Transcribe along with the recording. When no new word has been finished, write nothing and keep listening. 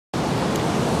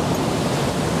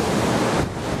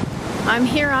I'm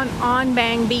here on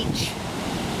Bang Beach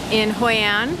in Hoi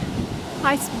An.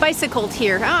 I bicycled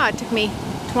here. It took me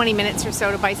 20 minutes or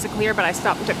so to bicycle here, but I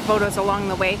stopped and took photos along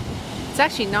the way. It's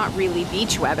actually not really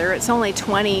beach weather. It's only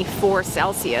 24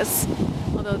 Celsius,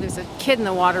 although there's a kid in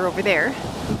the water over there.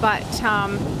 But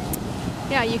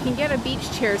yeah, you can get a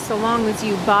beach chair so long as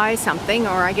you buy something,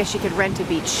 or I guess you could rent a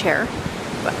beach chair.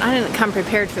 But I didn't come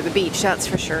prepared for the beach, that's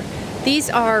for sure. These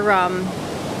are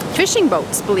fishing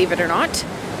boats, believe it or not.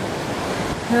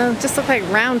 Just look like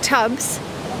round tubs,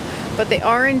 but they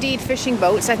are indeed fishing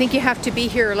boats. I think you have to be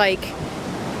here like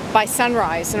by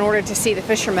sunrise in order to see the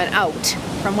fishermen out,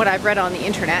 from what I've read on the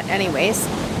internet anyways.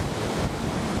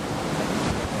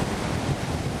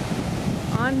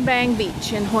 On Bang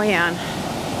Beach in Hoi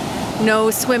An. No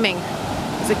swimming.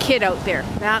 There's a kid out there.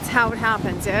 That's how it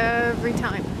happens every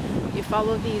time. You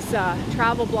follow these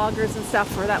travel bloggers and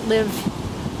stuff that live,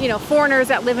 you know, foreigners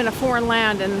that live in a foreign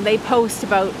land, and they post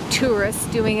about tourists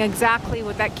doing exactly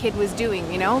what that kid was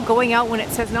doing, you know, going out when it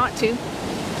says not to.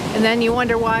 And then you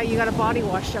wonder why you got a body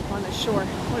washed up on the shore.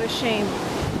 What a shame.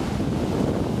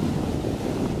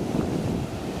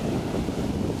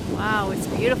 Wow, it's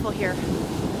beautiful here.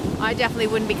 I definitely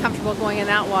wouldn't be comfortable going in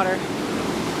that water.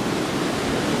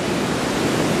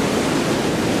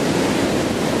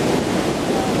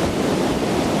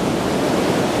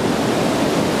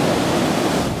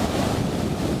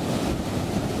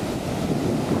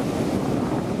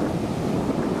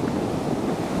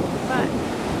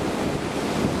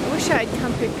 I'd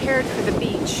come prepared for the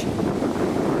beach.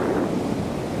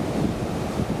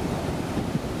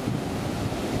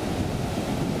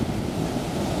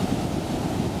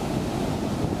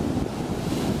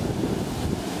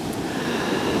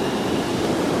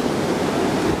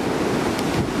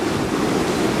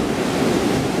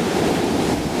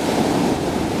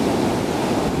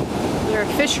 There are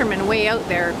fishermen way out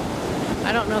there.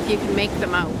 I don't know if you can make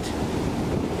them out.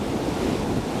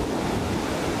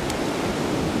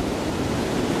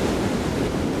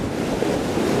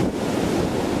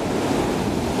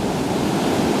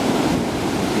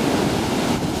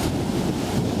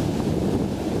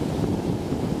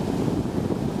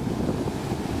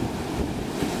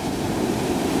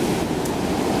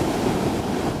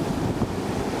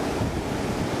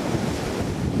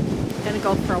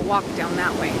 Go for a walk down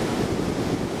that way.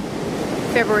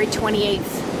 February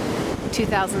 28th,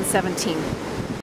 2017.